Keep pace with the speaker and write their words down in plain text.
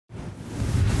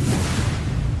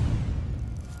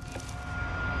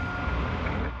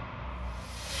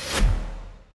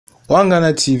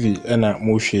Wangana TV ena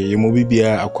moshe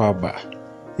yemobibia akwaba.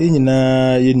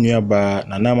 Yenyina yenuaba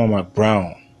Nana Ama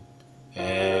McBrown.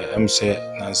 Emse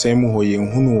nansemu ho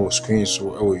yenhunu wo screen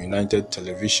so United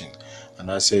Television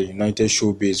and I say United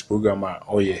Showbiz program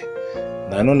oye.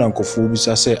 Na no nankofo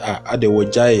bisa say ade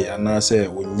wojae and I say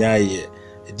wonyae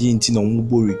edi nti na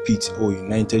mubo repeat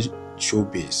United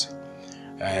Showbiz.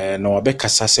 Na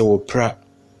wabekasa say opra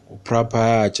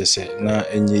pa chese na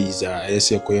enye iza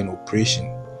ese koye no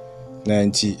operation. Na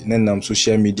nti nenam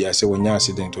social media say wonya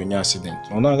accident.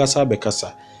 No na gasa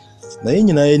bekasa. Na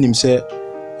yenyina yenim say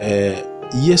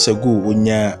years ago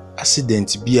wonya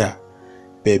accident bia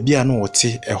baby a no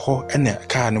wote eho ene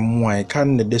car ne muan car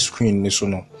ne the screen ne so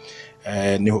no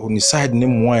ni side ne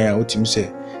muan a wotimi se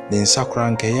ne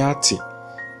nsakra nka yate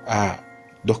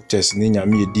doctors ne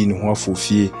nyame edi ne ho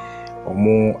afofie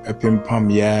omo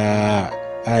epempam ya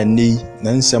ni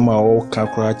na nsem a wo ka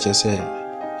kra chese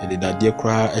e dade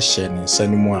kra ehye ne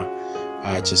nsanimu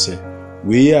a chese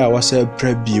we a wasa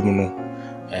prabi mu no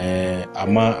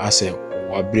ama ase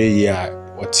wabre ya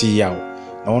oti yaw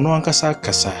na ono ankasa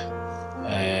kasa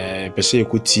pese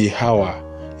ekuti hawa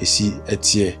esi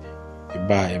etie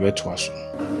eba ebeto aso.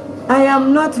 I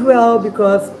am not well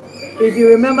because if you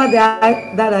remember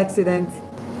that accident,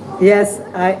 yes,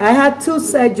 I had 2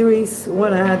 surgeries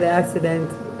when I had the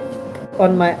accident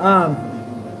on my arm,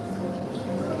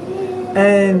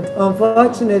 and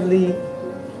unfortunately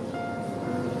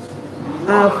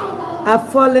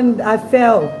I've fallen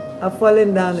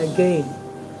down again.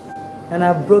 And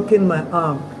I've broken my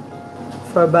arm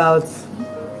for about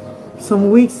some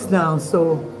weeks now.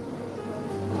 So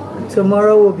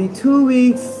tomorrow will be 2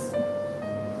 weeks.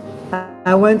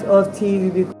 I went off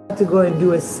TV because I had to go and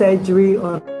do a surgery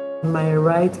on my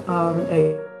right arm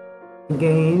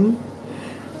again.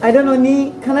 I don't know,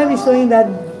 can I be showing that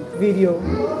video?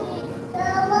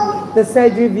 The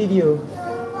surgery video.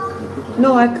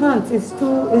 No, I can't. It's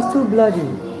too bloody.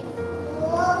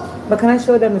 But can I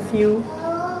show them a few?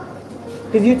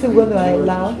 Is YouTube going to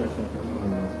allow?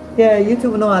 Yeah,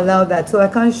 YouTube will not allow that, so I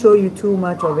can't show you too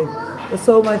much of it. There's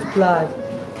so much blood.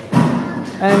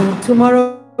 And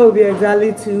tomorrow will be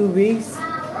exactly 2 weeks,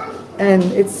 and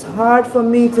it's hard for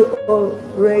me to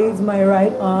raise my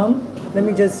right arm. Let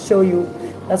me just show you.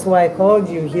 That's why I called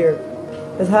you here.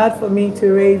 It's hard for me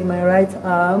to raise my right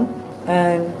arm,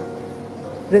 and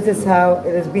this is how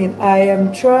it has been. I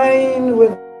am trying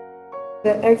with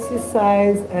the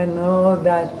exercise and all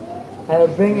that. I'll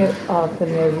bring it up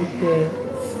and everything.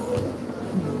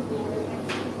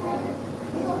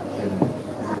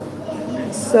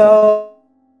 So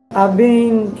I've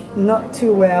been not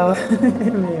too well.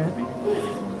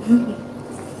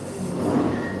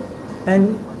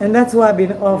 and that's why I've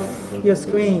been off your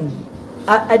screen.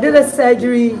 I did a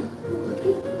surgery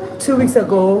 2 weeks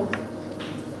ago,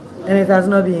 and it has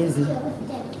not been easy.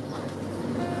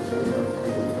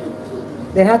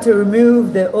 They had to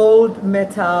remove the old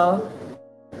metal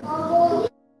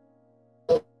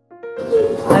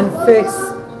and fix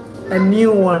a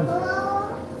new one.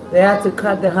 They had to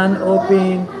cut the hand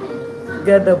open,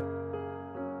 get the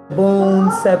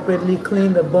bones separately,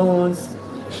 clean the bones,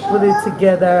 put it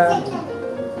together,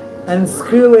 and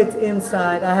screw it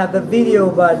inside. I have the video,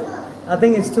 but I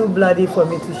think it's too bloody for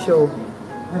me to show.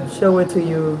 I'll show it to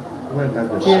you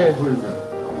here.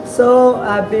 So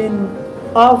I've been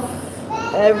off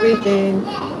everything.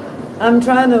 I'm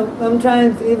trying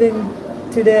to even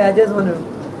today. I just want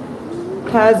to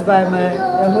pass by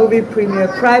my movie premiere,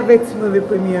 private movie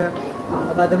premiere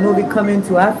about the movie coming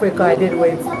to Africa. I did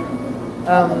with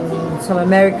some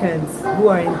Americans who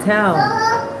are in town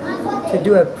to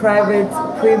do a private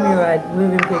premiere at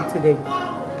Movie Pig today.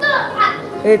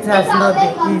 It has not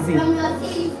been easy.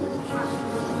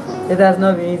 It has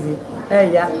not been easy.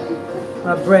 Hey, yeah,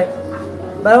 my breath.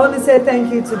 But I want to say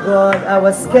thank you to God. I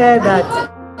was scared that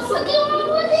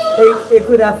it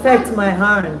could affect my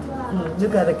hand.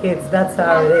 Look at the kids, that's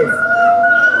how it is.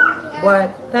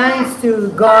 But thanks to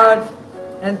God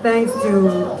and thanks to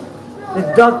the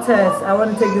doctors, I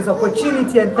want to take this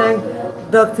opportunity and thank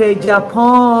Dr.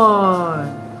 Agyapong.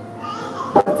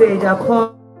 Dr.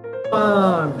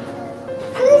 Agyapong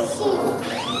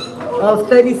of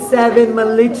 37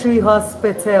 Military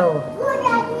Hospital.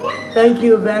 Thank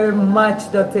you very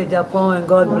much, Dr. Agyapong, and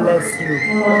God bless you.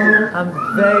 I'm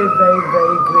very, very,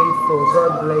 very grateful.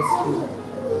 God bless you.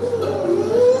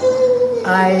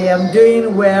 I am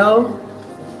doing well.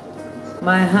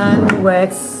 My hand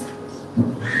works.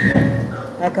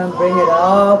 I can bring it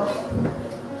up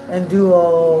and do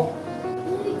all.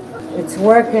 It's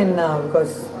working now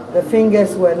because the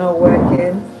fingers were not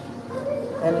working,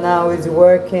 and now it's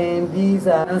working. These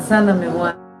are Nana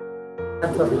Ama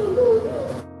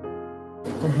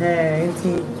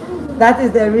That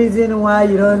is the reason why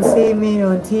you don't see me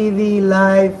on TV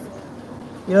live.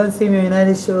 You don't see me on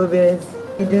United Showbiz.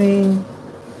 You're doing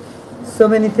so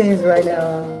many things right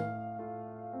now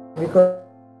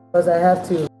because I have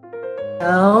to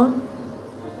down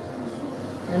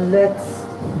and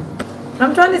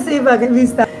I'm trying to see if I can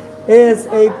restart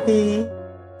ASAP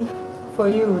for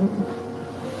you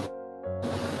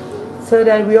so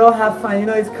that we all have fun. You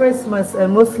know, it's Christmas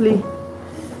and mostly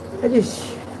I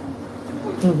just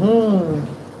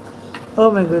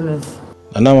oh my goodness.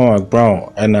 Nana Ama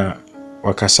McBrown and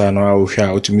wakasa no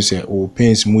awhwa otumi se o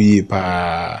pains mu yi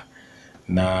pa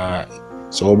na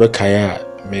so obekaya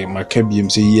me makabiem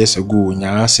se years ago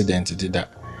nya accident dida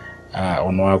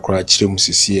ono akora kirem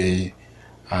sisi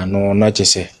ano na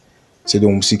chese se do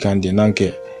musika ndi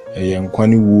nanke ye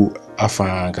nkwani wu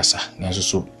afa kasa na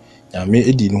so nyame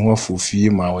edi no ho afofie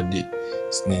ma wode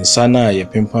ne nsana ye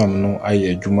pempam no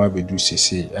aye adwuma bedu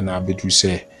sisi na bedu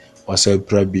se wasa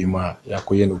pra bi ma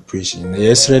yakoye no operation na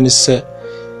yesre ni se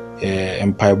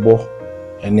empaibo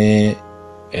ene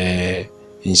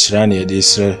inhyira na yede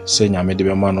sre se nyame de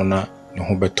bema no na ne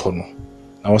ho beto no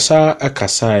na wasa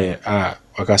akasa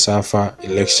wakasa afa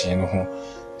election no ho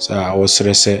sa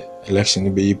awosre se election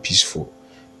be peaceful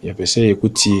ye pese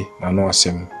yekuti na no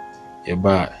asem ye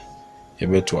ba ye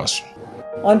beto aso.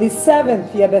 On the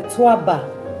 7th ye beto aba.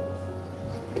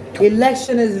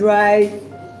 Election is right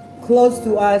close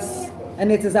to us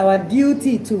and it is our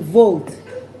duty to vote.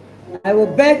 I will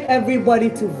beg everybody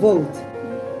to vote.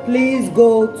 Please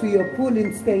go to your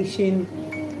polling station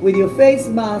with your face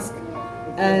mask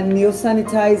and your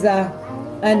sanitizer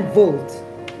and vote.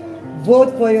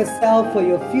 Vote for yourself, for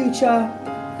your future,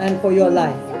 and for your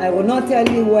life. I will not tell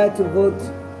you where to vote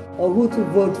or who to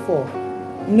vote for.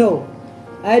 No,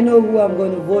 I know who I'm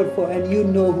going to vote for and you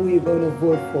know who you're going to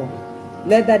vote for.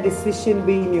 Let that decision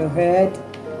be in your head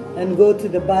and go to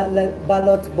the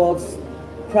ballot box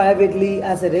privately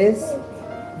as it is.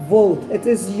 Vote. It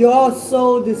is your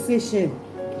sole decision.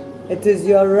 It is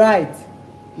your right,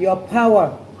 your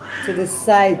power to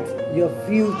decide your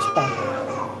future.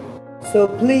 So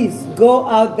please go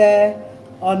out there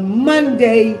on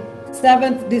Monday,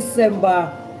 7th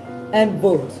December and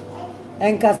vote.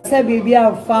 And kasebi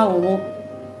biya found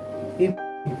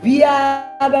biya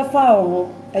ba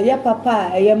found eye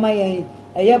papa eye mayen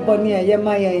eye boni eye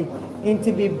mayen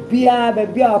into be biya ba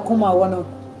biya akoma wono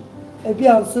e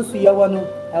biya susu ya wono.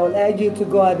 I will urge you to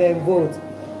go out there and vote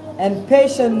and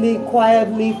patiently,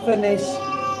 quietly finish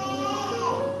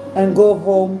and go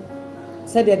home.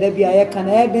 Said that there be a can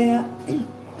there.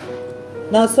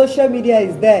 Now social media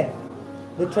is there.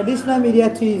 The traditional media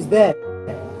too is there.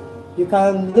 You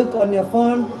can look on your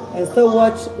phone and still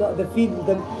watch the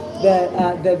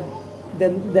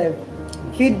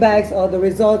feedbacks or the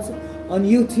results on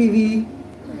UTV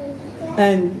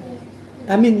and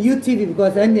I mean UTV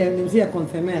because then you see a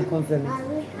confirm.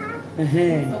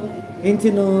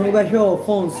 Into no over your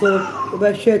phone, so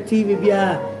over share TV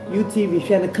via UTV,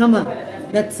 share the camera.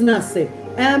 That's not say.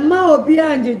 And ma obi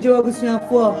anje job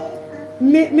for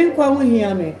me kwa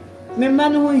hear me. Me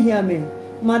man who hear me.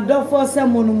 My dog for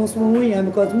someone must hear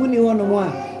because money one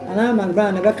and I'm a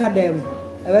grand a back them.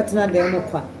 I bet not them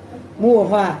more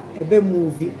ha a be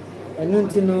movie. And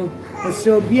no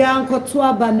so be uncle to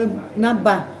aba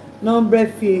naba, number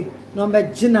fee, number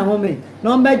jina home,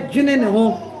 number jina in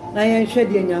home. Na yen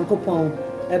hwede Nyankopon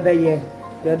ebeye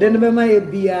de de be ma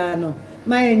ebia no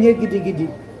ma yen ye gidigidi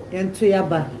yen to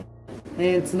yaba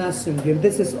yen tena sumdem.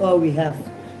 This is all we have.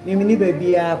 Me ni ba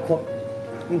bia akọ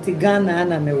nti Ghana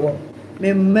na me wo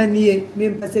me manie me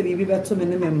mpese bibi beto me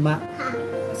ne me ma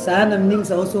saa na nim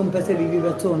sa also mpese bibi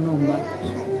beto no ma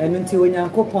eno nti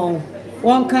Nyankopon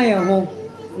won kan ye ho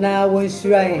na won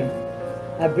hyira yen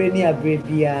abreni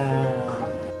abrebia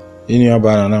ini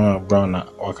abana na McBrown na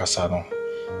wakasa no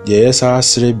ye yesa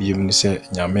asre biem ni se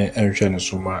nyame enhwe ne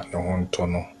soma ne ho nto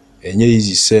no enye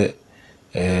easy se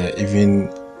even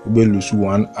ube lose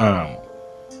one arm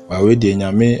ba we de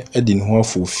nyame edi ne ho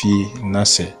afofie na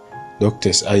se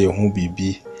doctors aye ho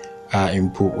bibi a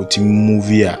impo otim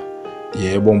movie a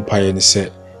ye bompaye ni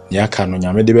se ne aka no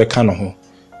nyame de be ka no ho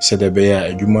se de be ya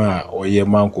adwuma a oye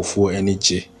mankofo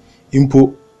enije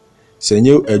impo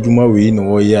senye adwuma we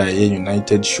no oye a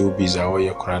United Showbiz a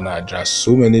oye kora na address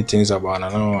so many things about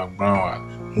Nana Ama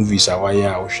McBrown movies a why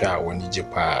a ohwa woni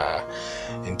jepa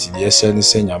enti de ese ni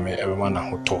se nyame ebema na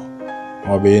hoto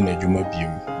na obe na adwuma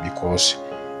biem because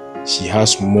she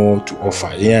has more to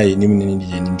offer. Yeah,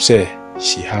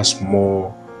 she has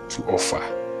more to offer.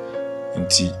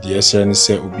 Enti the ese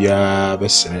say obia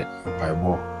besere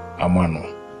Bible amano.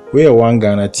 We are one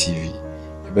Ghana TV.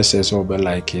 best so be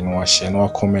like no share no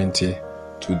comment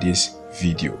to this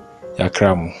video.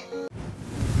 Yakramo.